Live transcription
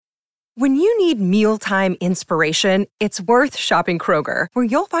When you need mealtime inspiration, it's worth shopping Kroger, where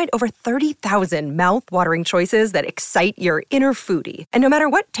you'll find over 30,000 mouth-watering choices that excite your inner foodie. And no matter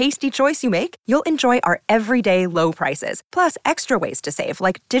what tasty choice you make, you'll enjoy our everyday low prices, plus extra ways to save,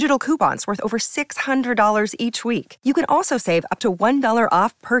 like digital coupons worth over $600 each week. You can also save up to $1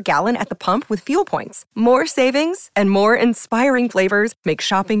 off per gallon at the pump with fuel points. More savings and more inspiring flavors make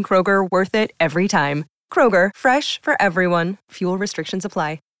shopping Kroger worth it every time. Kroger, fresh for everyone. Fuel restrictions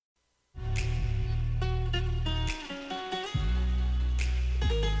apply.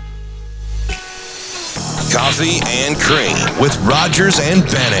 Coffee and Cream with Rogers and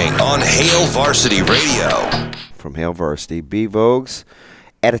Benning on Hail Varsity Radio. From Hail Varsity, B. Vogues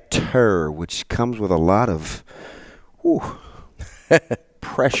editor, which comes with a lot of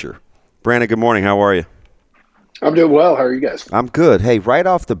pressure. Brandon, good morning. How are you? I'm doing well. How are you guys? I'm good. Hey, right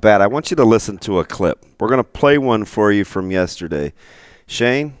off the bat, I want you to listen to a clip. We're going to play one for you from yesterday.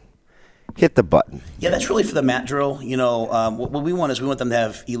 Shane, hit the button. Yeah, that's really for the mat drill. You know, what we want is we want them to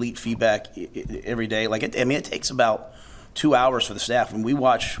have elite feedback every day. Like, it takes about 2 hours for the staff, and we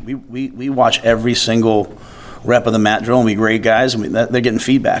watch every single rep of the mat drill, and we grade guys, and they're getting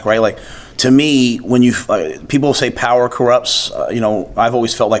feedback, right? Like, to me, when you people say power corrupts, I've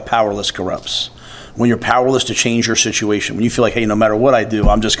always felt like powerless corrupts. When you're powerless to change your situation, when you feel like, hey, no matter what I do,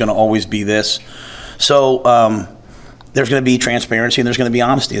 I'm just going to always be this. So there's going to be transparency and there's going to be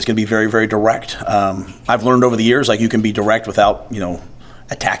honesty. It's going to be very, very direct. I've learned over the years, like, you can be direct without,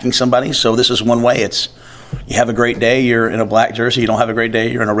 attacking somebody. So this is one way. It's, you have a great day, you're in a black jersey. You don't have a great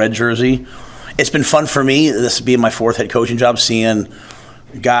day, you're in a red jersey. It's been fun for me, this being my fourth head coaching job, seeing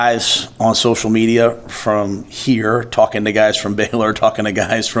guys on social media from here talking to guys from Baylor, talking to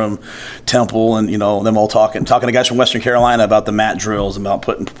guys from Temple, and them all talking to guys from Western Carolina about the mat drills, about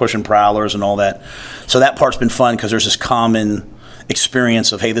pushing prowlers and all that. So that part's been fun because there's this common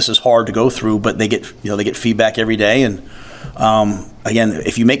experience of, hey, this is hard to go through, but they get feedback every day. And again,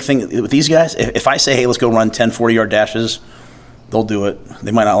 if you make things with these guys, if I say, hey, let's go run 10 40-yard dashes, they'll do it.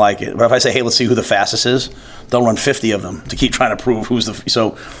 They might not like it. But if I say, hey, let's see who the fastest is, they'll run 50 of them to keep trying to prove who's the –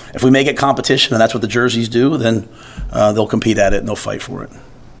 so if we make it competition, and that's what the jerseys do, then they'll compete at it and they'll fight for it.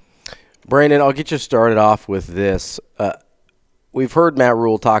 Brandon, I'll get you started off with this. We've heard Matt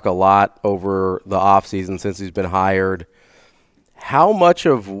Rhule talk a lot over the offseason since he's been hired. How much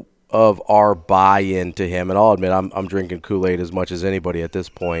of our buy-in to him – and I'll admit I'm drinking Kool-Aid as much as anybody at this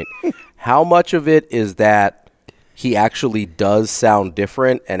point. How much of it is that he actually does sound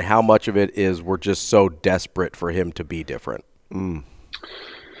different, and how much of it is we're just so desperate for him to be different?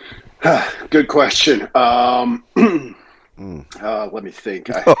 Good question. Let me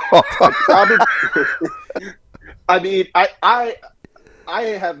think. I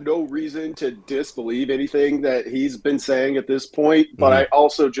have no reason to disbelieve anything that he's been saying at this point, but I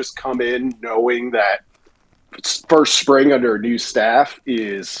also just come in knowing that first spring under a new staff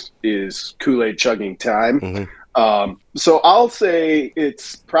is Kool-Aid chugging time. So I'll say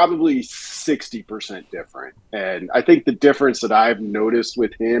it's probably 60% different. And I think the difference that I've noticed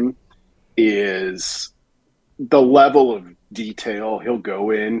with him is the level of detail he'll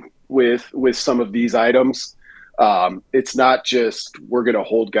go in with some of these items. It's not just we're going to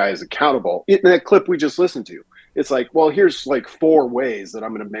hold guys accountable. In that clip we just listened to, it's like, well, here's like 4 ways that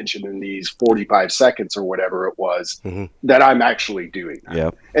I'm going to mention in these 45 seconds or whatever it was that I'm actually doing that.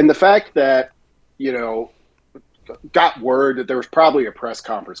 Yep. And the fact that, got word that there was probably a press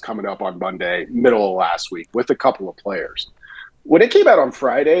conference coming up on Monday, middle of last week, with a couple of players. When it came out on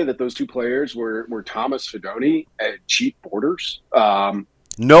Friday that those 2 players were Thomas Fidone and Chief Borders,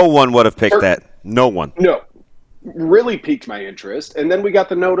 no one would have picked that. No one. No. Really piqued my interest. And then we got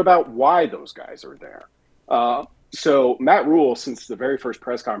the note about why those guys are there. So Matt Rhule, since the very first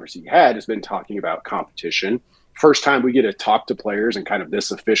press conference he had, has been talking about competition. First time we get to talk to players in kind of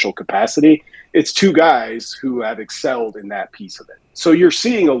this official capacity, it's 2 guys who have excelled in that piece of it. So you're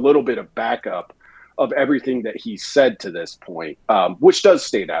seeing a little bit of backup of everything that he said to this point, which does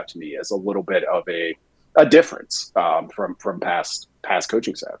stand out to me as a little bit of a difference from past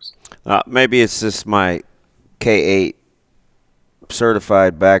coaching staffs. Maybe it's just my K-8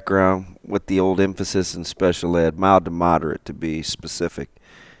 certified background with the old emphasis in special ed, mild to moderate to be specific.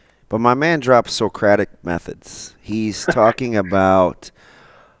 But my man drops Socratic methods. He's talking about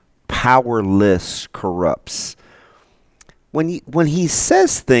powerless corrupts. When he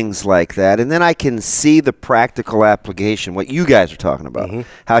says things like that, and then I can see the practical application, what you guys are talking about,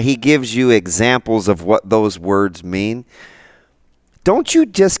 how he gives you examples of what those words mean, don't you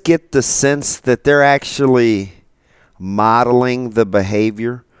just get the sense that they're actually modeling the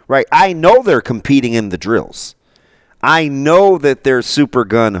behavior? Right? I know they're competing in the drills. I know that they're super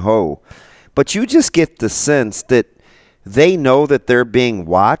gun-ho, but you just get the sense that they know that they're being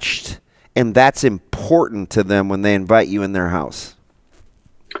watched, and that's important to them when they invite you in their house.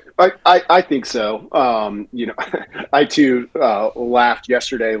 I think so. I too laughed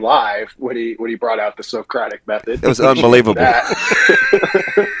yesterday live when he brought out the Socratic method. It was unbelievable.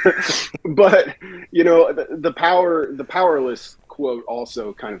 But the powerless quote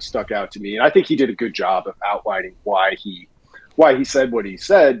also kind of stuck out to me, and I think he did a good job of outlining why he said what he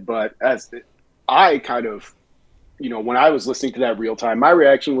said. But as I kind of, when I was listening to that real time, my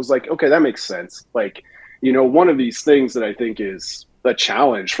reaction was like, okay, that makes sense. Like, one of these things that I think is a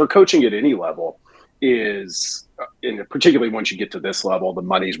challenge for coaching at any level is, and particularly once you get to this level, the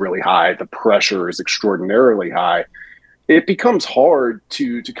money's really high, the pressure is extraordinarily high. It becomes hard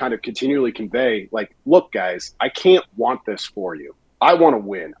to kind of continually convey, like, look, guys, I can't want this for you. I want to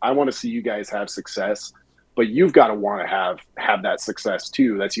win. I want to see you guys have success, but you've got to want to have that success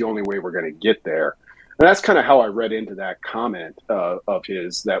too. That's the only way we're going to get there. And that's kind of how I read into that comment of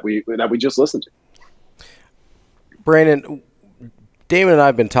his that we just listened to. Brandon, Damon and I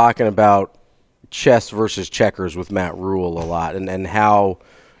have been talking about chess versus checkers with Matt Rule a lot, and how,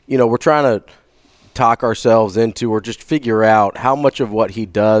 we're trying to talk ourselves into or just figure out how much of what he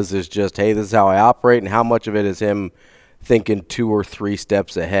does is just, hey, this is how I operate, and how much of it is him thinking 2 or 3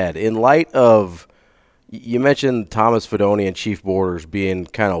 steps ahead. In light of, you mentioned Thomas Fidone and Chief Borders being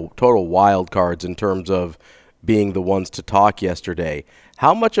kind of total wild cards in terms of being the ones to talk yesterday.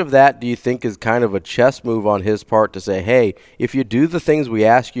 How much of that do you think is kind of a chess move on his part to say, hey, if you do the things we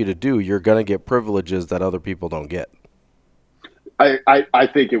ask you to do, you're going to get privileges that other people don't get? I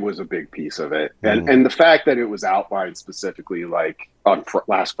think it was a big piece of it. And the fact that it was outlined specifically, like on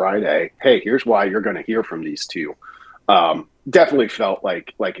last Friday, hey, here's why you're going to hear from these two, definitely felt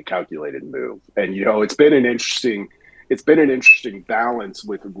like a calculated move. And, it's been an interesting balance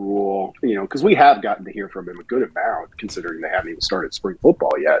with Rule, because we have gotten to hear from him a good amount, considering they haven't even started spring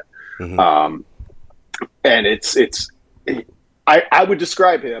football yet. Mm-hmm. And I would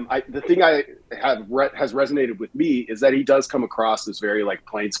describe him. The thing has resonated with me is that he does come across as very like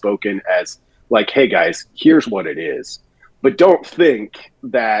plain spoken, as like, hey guys, here's what it is. But don't think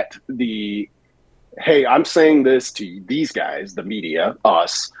that hey, I'm saying this to these guys, the media,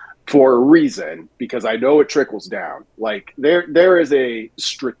 us, for a reason, because I know it trickles down. Like there is a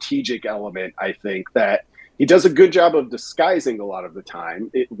strategic element, I think, that he does a good job of disguising a lot of the time,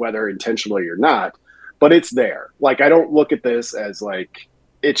 whether intentionally or not, but it's there. Like, I don't look at this as like,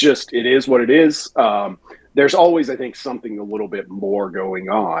 it is what it is. There's always, I think, something a little bit more going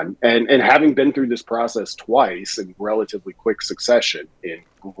on. And having been through this process twice in relatively quick succession in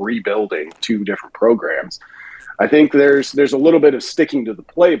rebuilding 2 different programs, I think there's a little bit of sticking to the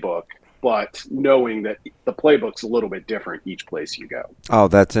playbook, but knowing that the playbook's a little bit different each place you go. Oh,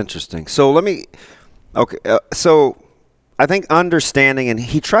 that's interesting. So so I think understanding, and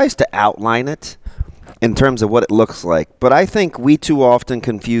he tries to outline it in terms of what it looks like, but I think we too often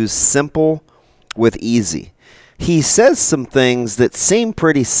confuse simple with easy. He says some things that seem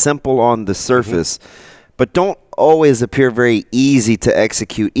pretty simple on the surface, but don't always appear very easy to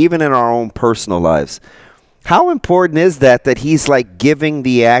execute, even in our own personal lives. How important is that he's like giving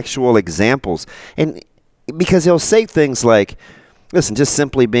the actual examples? And because he'll say things like, listen, just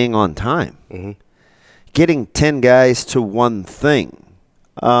simply being on time, getting 10 guys to one thing.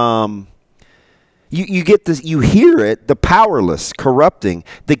 You get this, you hear it, the powerless, corrupting,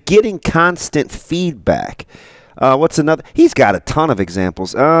 the getting constant feedback. What's another? He's got a ton of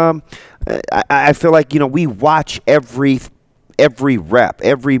examples. I feel like, we watch every rep,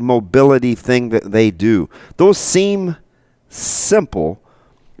 every mobility thing that they do. Those seem simple,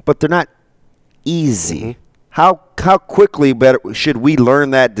 but they're not easy. How quickly should we learn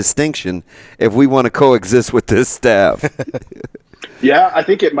that distinction if we want to coexist with this staff? Yeah, I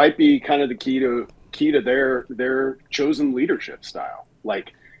think it might be kind of the key to their chosen leadership style.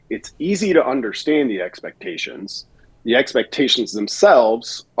 Like, it's easy to understand the expectations. The expectations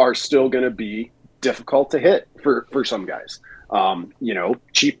themselves are still going to be difficult to hit for some guys.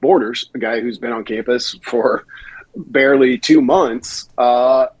 Chief Borders, a guy who's been on campus for barely 2 months,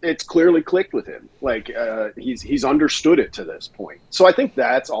 it's clearly clicked with him. Like, he's understood it to this point. So I think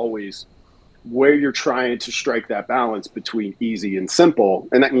that's always where you're trying to strike that balance between easy and simple.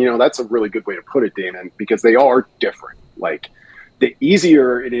 And that, that's a really good way to put it, Damon, because they are different. Like, the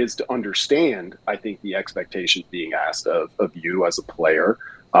easier it is to understand, I think, the expectations being asked of you as a player,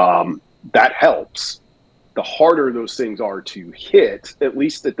 that helps. The harder those things are to hit, at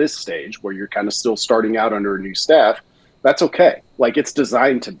least at this stage where you're kind of still starting out under a new staff, that's okay. Like, it's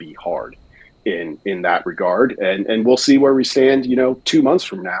designed to be hard. in that regard. And we'll see where we stand, 2 months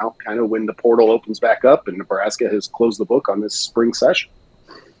from now, kind of when the portal opens back up and Nebraska has closed the book on this spring session.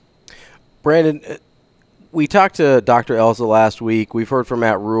 Brandon, we talked to Dr. Elza last week. We've heard from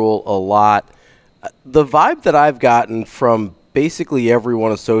Matt Rule a lot. The vibe that I've gotten from basically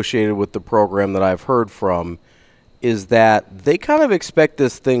everyone associated with the program that I've heard from is that they kind of expect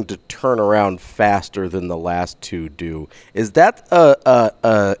this thing to turn around faster than the last two do. Is that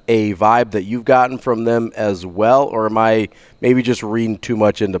a vibe that you've gotten from them as well, or am I maybe just reading too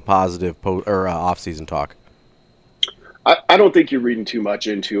much into positive off-season talk? I don't think you're reading too much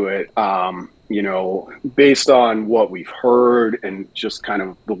into it. Based on what we've heard and just kind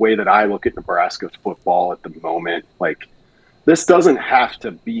of the way that I look at Nebraska football at the moment, like, this doesn't have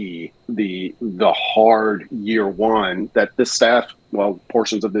to be the hard year one that this staff,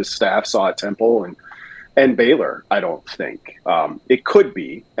 portions of this staff saw at Temple and Baylor. I don't think it could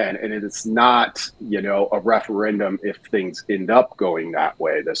be, and it's not a referendum if things end up going that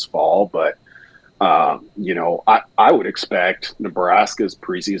way this fall. But I would expect Nebraska's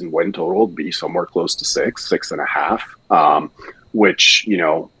preseason win total to be somewhere close to 6.5, which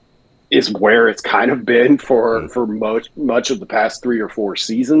is where it's kind of been for much of the past 3 or 4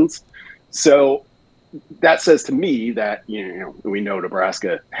 seasons. So that says to me that, we know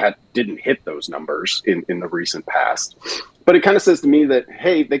Nebraska didn't hit those numbers in the recent past. But it kind of says to me that,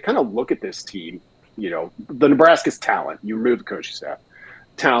 hey, they kind of look at this team, the Nebraska's talent. You remove the coaching staff.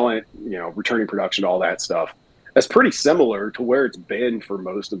 Talent, returning production, all that stuff. That's pretty similar to where it's been for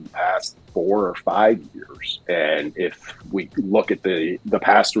most of the past 4 or 5 years. And if we look at the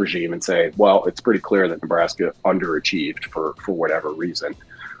past regime and say, well, it's pretty clear that Nebraska underachieved for whatever reason,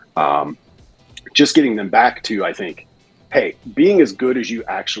 just getting them back to, I think, hey, being as good as you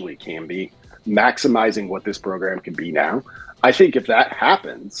actually can be, maximizing what this program can be now. I think if that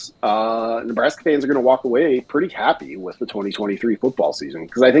happens, Nebraska fans are going to walk away pretty happy with the 2023 football season,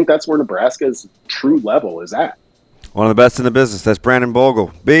 because I think that's where Nebraska's true level is at. One of the best in the business. That's Brandon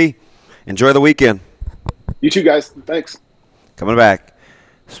Bogle. B, enjoy the weekend. You too, guys. Thanks. Coming back.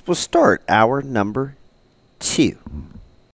 We'll start hour number 2.